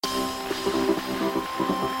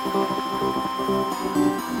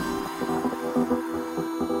Welcome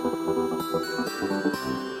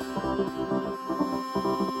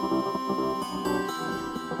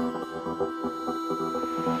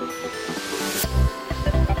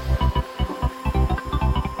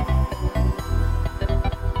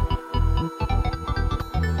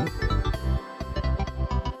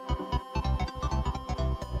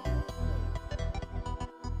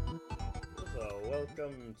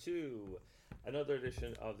to another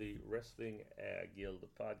edition of the Wrestling Guild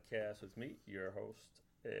podcast with me, your host,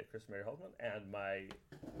 Chris Mary Holtman, and my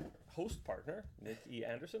host partner, Nick E.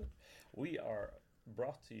 Anderson. We are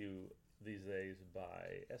brought to you these days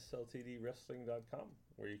by sltdwrestling.com,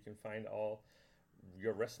 where you can find all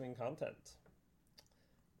your wrestling content.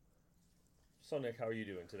 So, Nick, how are you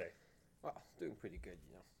doing today? Well, doing pretty good,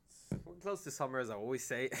 you know. We're close to summer, as I always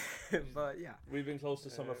say, but yeah. We've been close to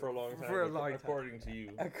summer for a long time, according to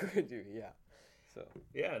you. According to you, yeah. So.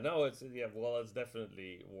 Yeah, no, it's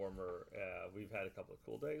definitely warmer. We've had a couple of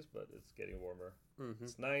cool days, but it's getting warmer. Mm-hmm.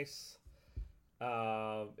 It's nice.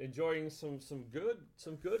 Enjoying some good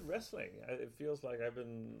wrestling. It feels like I've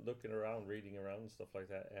been looking around, reading around, and stuff like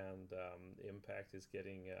that, and Impact is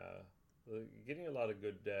getting a lot of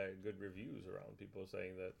good reviews around. People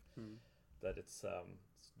saying that. That it's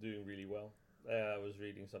doing really well. I was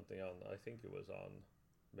reading something on, I think it was on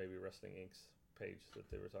maybe Wrestling Inc.'s page that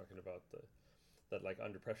they were talking about that like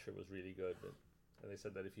Under Pressure was really good, and they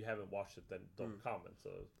said that if you haven't watched it, then don't comment. So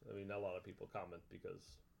I mean, a lot of people comment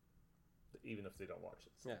because even if they don't watch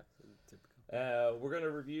it. So. Yeah, typical. We're gonna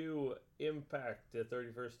review Impact the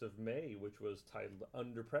 31st of May, which was titled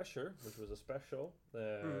Under Pressure, which was a special,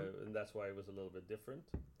 and that's why it was a little bit different.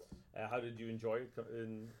 How did you enjoy it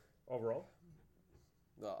in overall?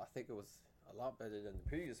 Well, I think it was a lot better than the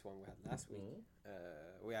previous one we had last week.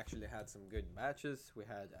 We actually had some good matches.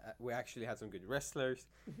 We actually had some good wrestlers,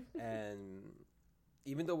 and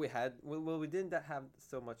even though we didn't have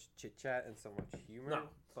so much chit chat and so much humor. No.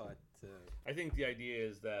 But I think the idea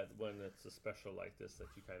is that when it's a special like this, that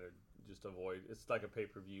you kind of just avoid. It's like a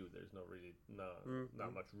pay-per-view. There's not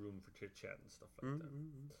much room for chit chat and stuff like that.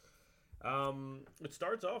 It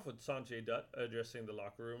starts off with Sanjay Dutt addressing the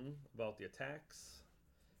locker room about the attacks.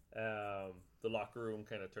 The locker room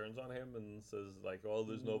kind of turns on him and says like, "Oh,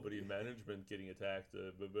 there's nobody in management getting attacked."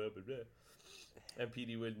 Blah, blah, blah, blah. And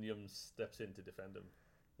P.D. Williams steps in to defend him.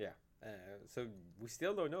 Yeah. So we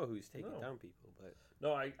still don't know who's taking down people, but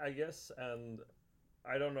no, I guess, and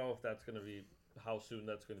I don't know if that's going to be how soon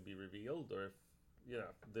that's going to be revealed, or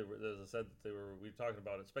if they were, as I said, we were talking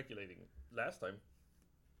about it, speculating last time.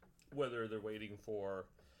 Whether they're waiting to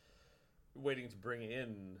bring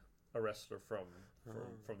in a wrestler from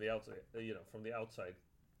the outside, from the outside,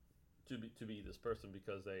 to be this person,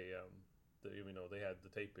 because they had the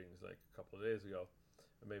tapings like a couple of days ago,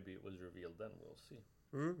 and maybe it was revealed then. We'll see.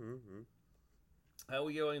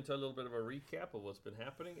 We go into a little bit of a recap of what's been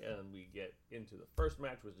happening, and we get into the first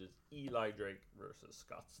match, which is Eli Drake versus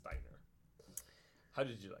Scott Steiner. How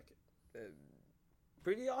did you like it?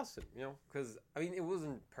 Pretty awesome, because I mean, it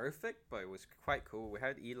wasn't perfect, but it was quite cool. We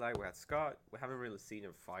had Eli, we had Scott. We haven't really seen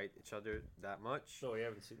them fight each other that much. No, we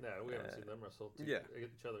haven't seen that. We haven't seen them wrestle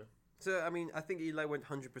each other. So I mean, I think Eli went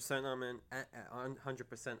 100% on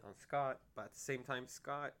 100% on Scott, but at the same time,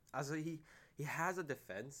 Scott, he has a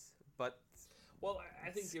defense, but I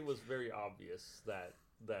think it was very obvious that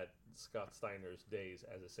Scott Steiner's days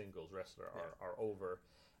as a singles wrestler are over.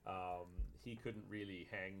 He couldn't really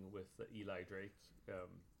hang with Eli Drake,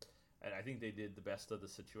 and I think they did the best of the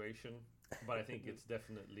situation. But I think it's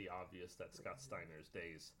definitely obvious that Scott Steiner's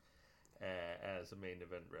days as a main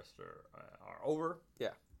event wrestler are over.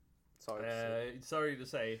 Yeah, sorry to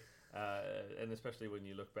say, and especially when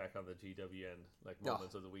you look back on the GWN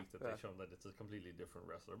moments of the week that they've shown that it's a completely different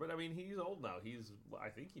wrestler. But I mean, he's old now. I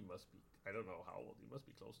think he must be. I don't know how old. He must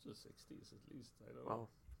be close to the 60s at least. I don't know.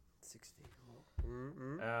 60.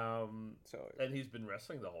 And he's been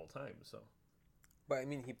wrestling the whole time, so. But I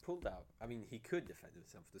mean, he pulled out. I mean, he could defend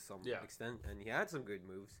himself to some extent, and he had some good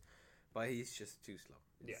moves, but he's just too slow.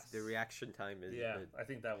 The reaction time is. Yeah, I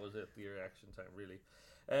think that was it. The reaction time, really.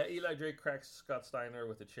 Eli Drake cracks Scott Steiner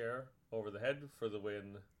with a chair over the head for the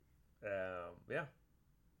win. That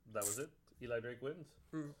was it. Eli Drake wins.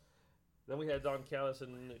 Then we had Don Callis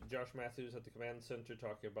and Josh Matthews at the command center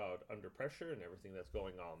talking about Under Pressure and everything that's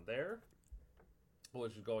going on there,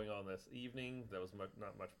 which is going on this evening. There was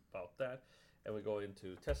not much about that. And we go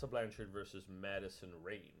into Tessa Blanchard versus Madison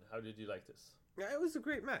Rayne. How did you like this? Yeah, it was a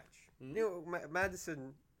great match.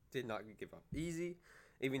 Madison did not give up easy.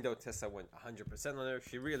 Even though Tessa went 100% on her,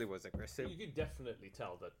 she really was aggressive. You could definitely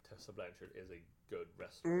tell that Tessa Blanchard is a good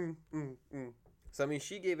wrestler. So, I mean,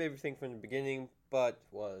 she gave everything from the beginning, but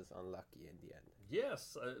was unlucky in the end.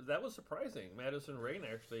 Yes, that was surprising. Madison Rayne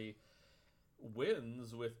actually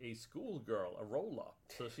wins with a schoolgirl, a roll-up.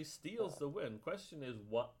 So she steals the win. Question is,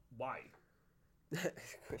 why?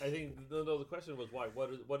 I think the question was why.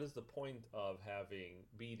 What is the point of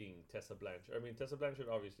beating Tessa Blanchard? I mean, Tessa Blanchard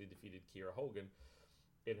obviously defeated Kiera Hogan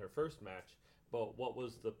in her first match, but what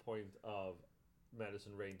was the point of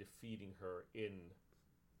Madison Rayne defeating her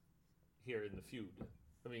here in the feud?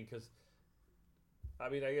 I mean, because I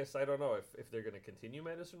guess I don't know if they're going to continue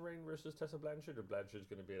Madison Rayne versus Tessa Blanchard, or Blanchard's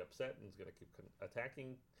going to be upset and is going to keep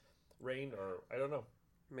attacking Rayne, or I don't know.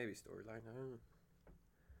 Maybe storyline. I don't know.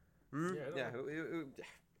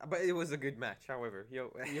 But it was a good match. However,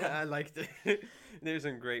 I liked it. There's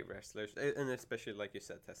some great wrestlers, and especially like you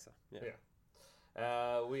said, Tessa.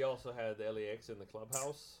 Yeah. We also had LAX in the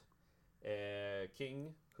clubhouse.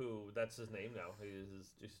 King, who that's his name now.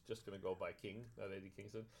 He's just gonna go by King, not Eddie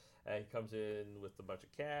Kingston. He comes in with a bunch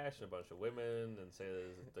of cash and a bunch of women, and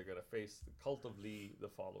says they're gonna face the Cult of Lee the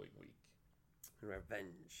following week.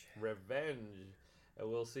 Revenge. And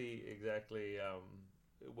we'll see exactly.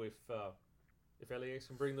 If LAX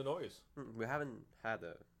can bring the noise. We haven't had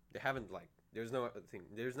they haven't like there's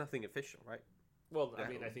nothing official, right? Well,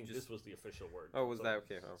 I think this was the official word. Oh, was that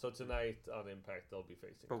okay? Oh. So tonight on Impact they'll be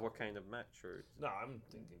facing. But what kind of match? Or no, I'm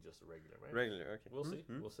thinking just a regular match. Regular, okay.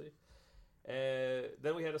 We'll see.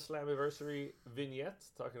 Then we had a Slammiversary vignette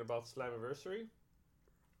talking about Slammiversary.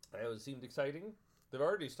 It seemed exciting. They've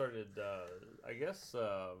already started. I guess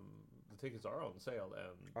the tickets are on sale,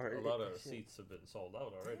 and a lot of seats have been sold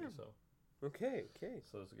out already. So okay.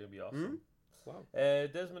 So it's gonna be awesome. Wow.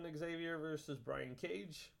 Desmond Xavier versus Brian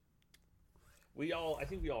Cage. I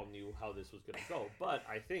think we all knew how this was gonna go, but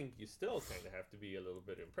I think you still kind of have to be a little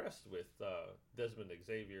bit impressed with Desmond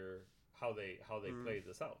Xavier, how they played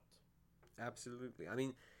this out. Absolutely. I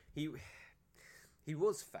mean, he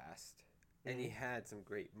was fast, and he had some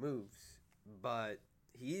great moves, but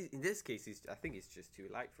in this case, I think he's just too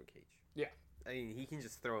light for Cage. Yeah. I mean, he can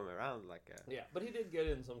just throw him around like a... Yeah, but he did get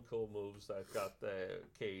in some cool moves that got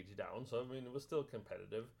Cage down, so, I mean, it was still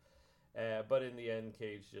competitive. But in the end,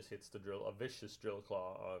 Cage just hits a vicious drill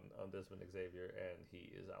claw on Desmond Xavier, and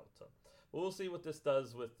he is out. So we'll see what this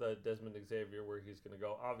does with Desmond Xavier, where he's going to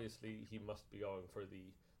go. Obviously, he must be going for the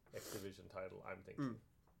X Division title, I'm thinking.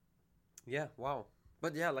 Yeah, wow.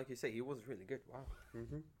 But yeah, like you say, he was really good. Wow.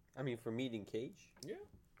 Mm-hmm. I mean, for meeting Cage? Yeah.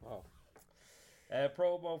 Wow.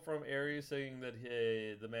 Promo from Aries saying that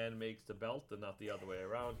the man makes the belt and not the other way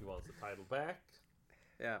around. He wants the title back.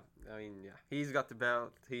 Yeah, I mean, he's got the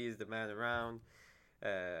belt. He's the man around.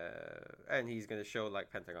 And he's going to show,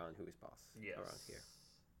 like, Pentagon who is boss around here.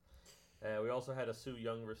 We also had a Su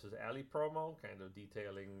Yung versus Ali promo, kind of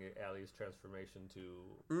detailing Ali's transformation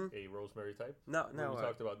to a Rosemary type. No, we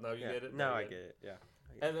talked about. Now you get it? Now I get it, yeah.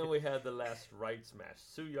 And then we had the last rights match,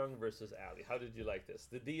 Su Yung versus Ali. How did you like this?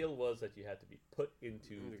 The deal was that you had to be put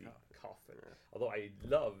into the coffin. Yeah. Although I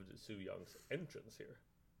loved Su Young's entrance here.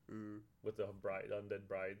 With the undead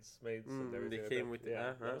bridesmaids and everything. They came with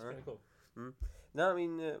that was pretty cool. No, I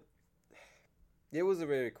mean, it was a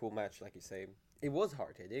very cool match, like you say. It was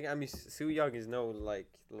hard hitting. I mean, Su Yung is no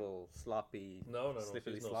like little sloppy,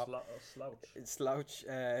 slippery slouch,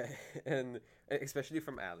 and especially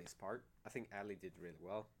from Ali's part. I think Ali did really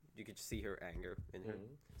well. You could see her anger in her,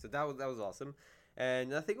 so that was awesome.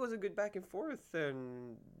 And I think it was a good back and forth,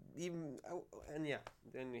 and then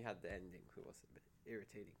we had the ending, who was a bit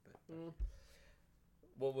irritating.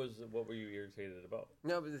 But what were you irritated about?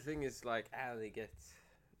 No, but the thing is, like, Ali gets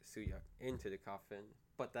Su Yung into the coffin,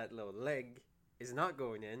 but that little leg is not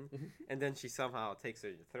going in, and then she somehow takes her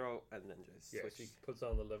in the throat and then just switches. She puts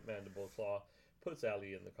on the mandible claw, puts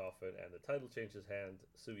Ali in the coffin, and the title changes hand.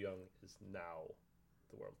 Su Yung is now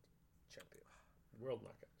the world champion, world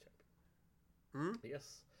knockout champion.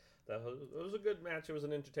 Yes, it was a good match. It was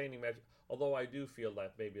an entertaining match, although I do feel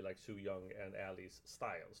that maybe like Su Yung and Ali's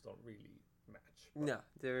styles don't really match. No,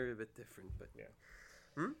 they're a bit different, but yeah.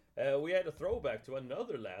 We had a throwback to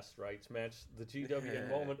another last rights match, the GWN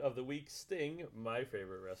moment of the week. Sting, my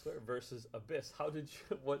favorite wrestler, versus Abyss. How did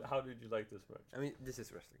you like this match? I mean, this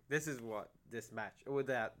is wrestling. This is what this match, or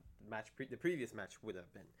that match, the previous match would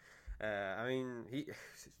have been. I mean,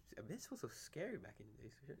 Abyss was so scary back in the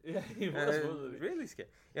days. Yeah, he was, wasn't he? Really scary.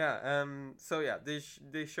 Yeah. So yeah,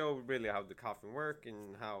 they show really how the coffin work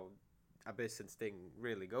and how Abyss and Sting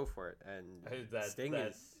really go for it. And Sting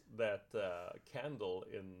is that candle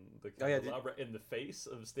in the candelabra in the face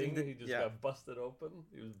of Sting. He just got busted open.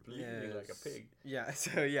 He was bleeding like a pig. Yeah.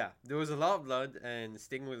 So yeah, there was a lot of blood, and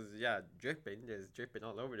Sting was dripping. There's dripping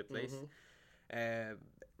all over the place.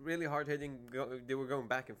 really hard hitting. They were going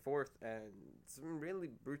back and forth, and some really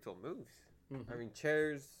brutal moves. Mhm. I mean,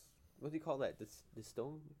 chairs. What do you call that? The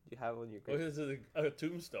stone you have on your What is it? A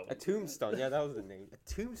tombstone? A tombstone. Yeah, that was the name. A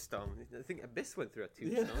tombstone. I think Abyss went through a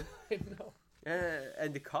tombstone. I know.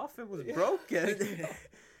 And the coffin was broken.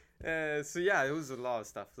 So yeah, it was a lot of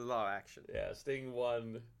stuff, a lot of action. Yeah, Sting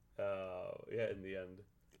won. Yeah, in the end,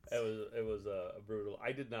 it was a brutal.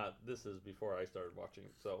 I did not. This is before I started watching,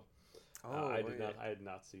 so I had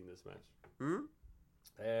not seen this match. Hmm?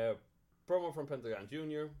 Promo from Pentagon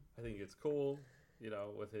Jr. I think it's cool. You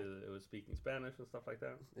know, with it was speaking Spanish and stuff like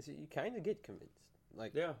that. So you kind of get convinced.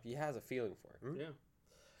 Like, Yeah. he has a feeling for it. Hmm? Yeah.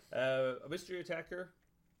 A mystery attacker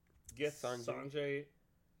gets Sanjay.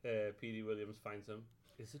 Sanjay. P.D. Williams finds him.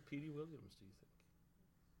 Is it P.D. Williams, do you think?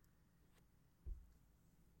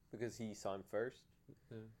 Because he saw him first.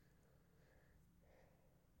 Yeah.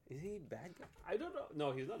 Is he a bad guy? I don't know.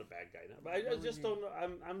 No, he's not a bad guy now. But I just don't know.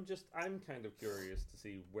 I'm kind of curious to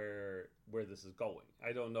see where this is going.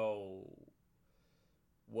 I don't know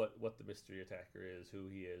what the mystery attacker is, who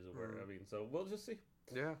he is, or where. I mean, so we'll just see.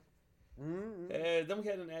 Yeah. Mm-hmm. Then we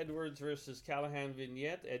had an Edwards versus Callahan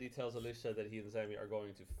vignette. Eddie tells Alicia that he and Sammy are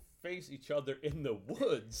going to face each other in the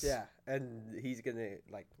woods. Yeah, and he's gonna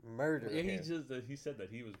like murder Yeah, him. he said that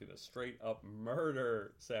he was gonna straight up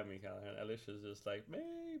murder Sammy Callahan. Alicia's just like,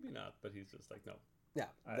 maybe not, but he's just like, no. Yeah,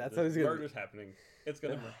 that's how he's the gonna. murder's happening. It's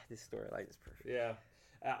gonna. This storyline is perfect. Yeah.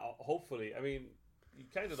 Hopefully, I mean, you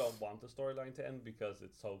kind of don't want the storyline to end because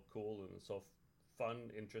it's so cool and so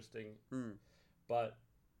fun, interesting. Mm. But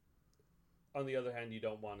on the other hand, you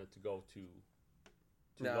don't want it to go too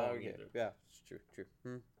long either. Yeah, it's true.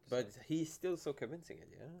 Mm. But he's still so convincing it,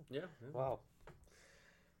 yeah. Yeah. Wow.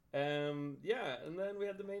 Yeah, and then we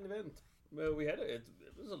had the main event. Well, we had it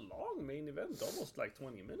was a long main event, almost like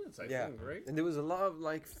 20 minutes, I think, right? And there was a lot of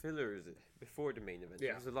like fillers before the main event. Yeah.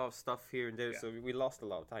 There was a lot of stuff here and there, Yeah. so we lost a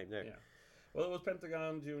lot of time there. Yeah. Well, it was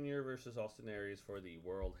Pentagon Jr. versus Austin Aries for the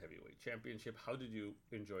World Heavyweight Championship. How did you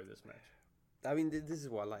enjoy this match? I mean, this is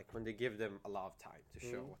what I like when they give them a lot of time to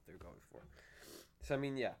show what they're going for. So I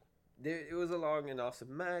mean, yeah, it was a long and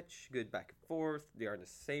awesome match, good back and forth. They are on the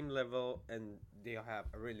same level, and they have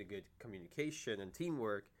a really good communication and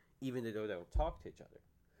teamwork, even though they don't talk to each other.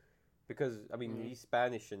 Because I mean, he's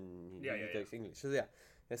Spanish and he talks English, so yeah.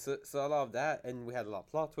 So a lot of that, and we had a lot of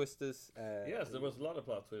plot twisters. Yes, there was a lot of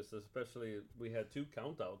plot twists, especially we had 2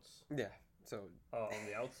 countouts Yeah, so on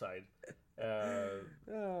the outside.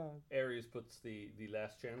 Aries puts the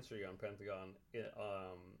last chancery on Pentagon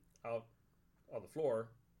out on the floor.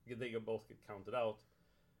 They both get counted out,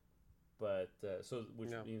 but which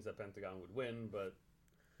means that Pentagon would win. But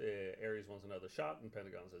Aries wants another shot, and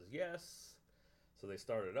Pentagon says yes. So they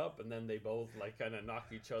start it up, and then they both like kind of knock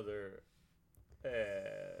each other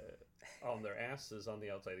on their asses on the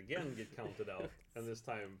outside again, get counted out, and this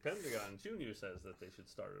time Pentagon Jr. says that they should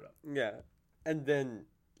start it up. yeah, and then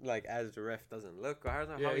like as the ref doesn't look, I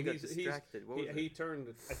don't know how he got distracted. He turned,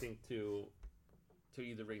 I think, to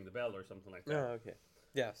either ring the bell or something like that. Oh, okay.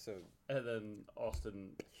 Yeah, so And then Austin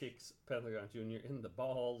kicks Pentagon Jr. in the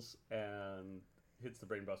balls and hits the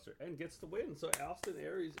brainbuster and gets the win. So Austin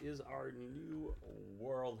Aries is our new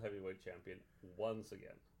World Heavyweight Champion once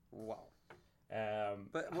again. wow.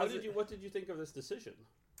 But what did you think of this decision?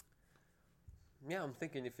 Yeah, I'm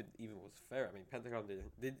thinking if it even was fair. I mean, Pentagon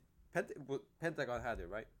Pentagon had it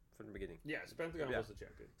right from the beginning. Yes, Pentagon was the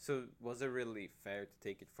champion. So was it really fair to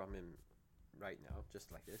take it from him right now,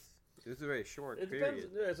 just like this? It was a very short It period.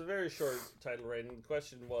 depends. Yeah, it's a very short title reign. The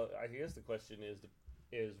question, I guess the question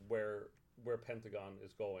is where Pentagon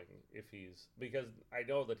is going if he's, because I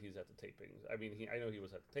know that he's at the tapings. I mean, I know he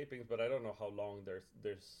was at the tapings, but I don't know how long they're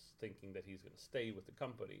thinking that he's going to stay with the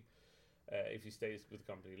company. If he stays with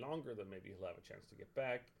the company longer, then maybe he'll have a chance to get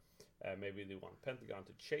back. Maybe they want Pentagon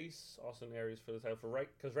to chase Austin Aries for the title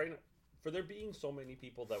because right now, for there being so many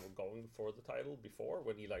people that were going for the title before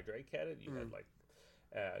when Eli Drake had it, you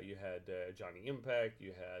had Johnny Impact,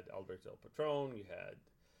 you had Albert Del Patron, you had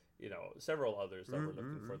several others that were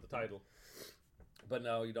looking for the title. But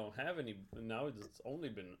now you don't have any. Now it's only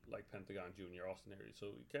been like Pentagon Jr., Austin Aries. So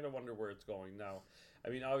you kind of wonder where it's going now. I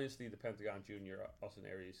mean, obviously the Pentagon Jr., Austin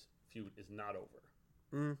Aries feud is not over.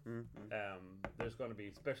 There's going to be,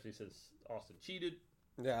 especially since Austin cheated.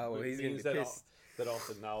 Yeah, well, he's going to be pissed. That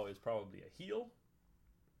Austin now is probably a heel.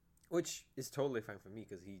 Which is totally fine for me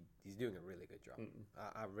because he's doing a really good job.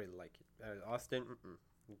 I really like it. Austin,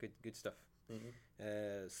 good stuff.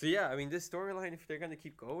 So yeah, I mean, this storyline, if they're going to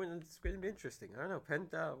keep going, it's going to be interesting. I don't know,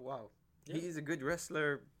 Penta, wow. Yeah. He's a good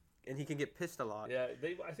wrestler. and he can get pissed a lot. Yeah,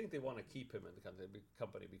 I think they want to keep him in the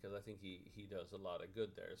company because I think he does a lot of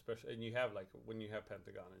good there. Especially, and you have like when you have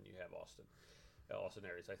Pentagon and you have Austin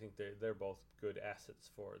Aries. I think they're both good assets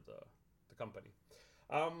for the company.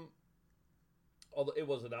 Although it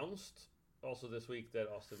was announced also this week that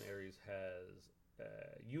Austin Aries has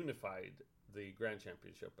unified the Grand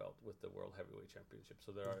Championship belt with the World Heavyweight Championship.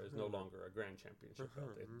 So there is no longer a Grand Championship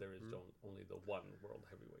belt. There is only the one World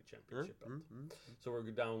Heavyweight Championship belt. So we're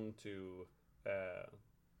down to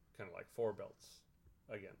kind of like 4 belts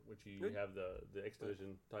again, which you have the X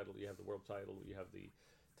Division title, you have the World title, you have the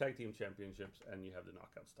Tag Team Championships, and you have the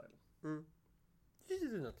Knockouts title. This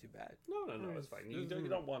is not too bad. No, it's fine. You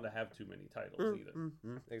don't want to have too many titles either.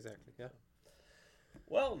 Exactly, yeah.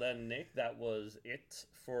 Well then, Nick, that was it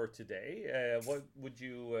for today. What would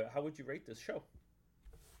you? How would you rate this show?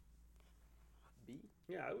 B.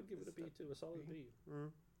 Yeah, I would give it a B too, a solid B.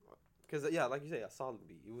 Because like you say, a solid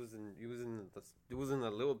B. It wasn't a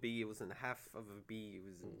little B. It wasn't half of a B. It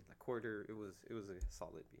was a quarter. It was a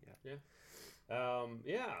solid B. Yeah.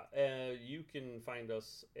 You can find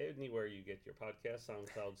us anywhere you get your podcast: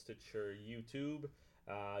 SoundCloud, Stitcher, YouTube.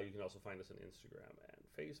 You can also find us on Instagram and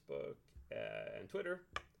Facebook. And Twitter,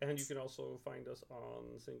 and you can also find us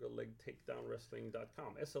on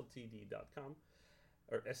singlelegtakedownwrestling.com, SLTD.com,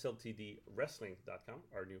 or SLTDwrestling.com,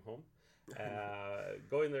 our new home.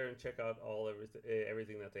 Go in there and check out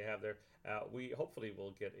everything that they have there. We hopefully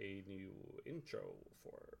will get a new intro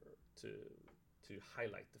to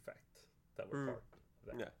highlight the fact that we're part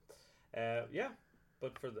of that. Yeah.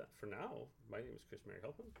 But for now, my name is Chris Mary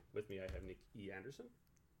Helpman. With me, I have Nick E. Anderson.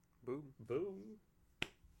 Boom.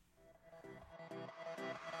 Thank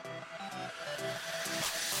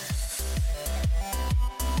you.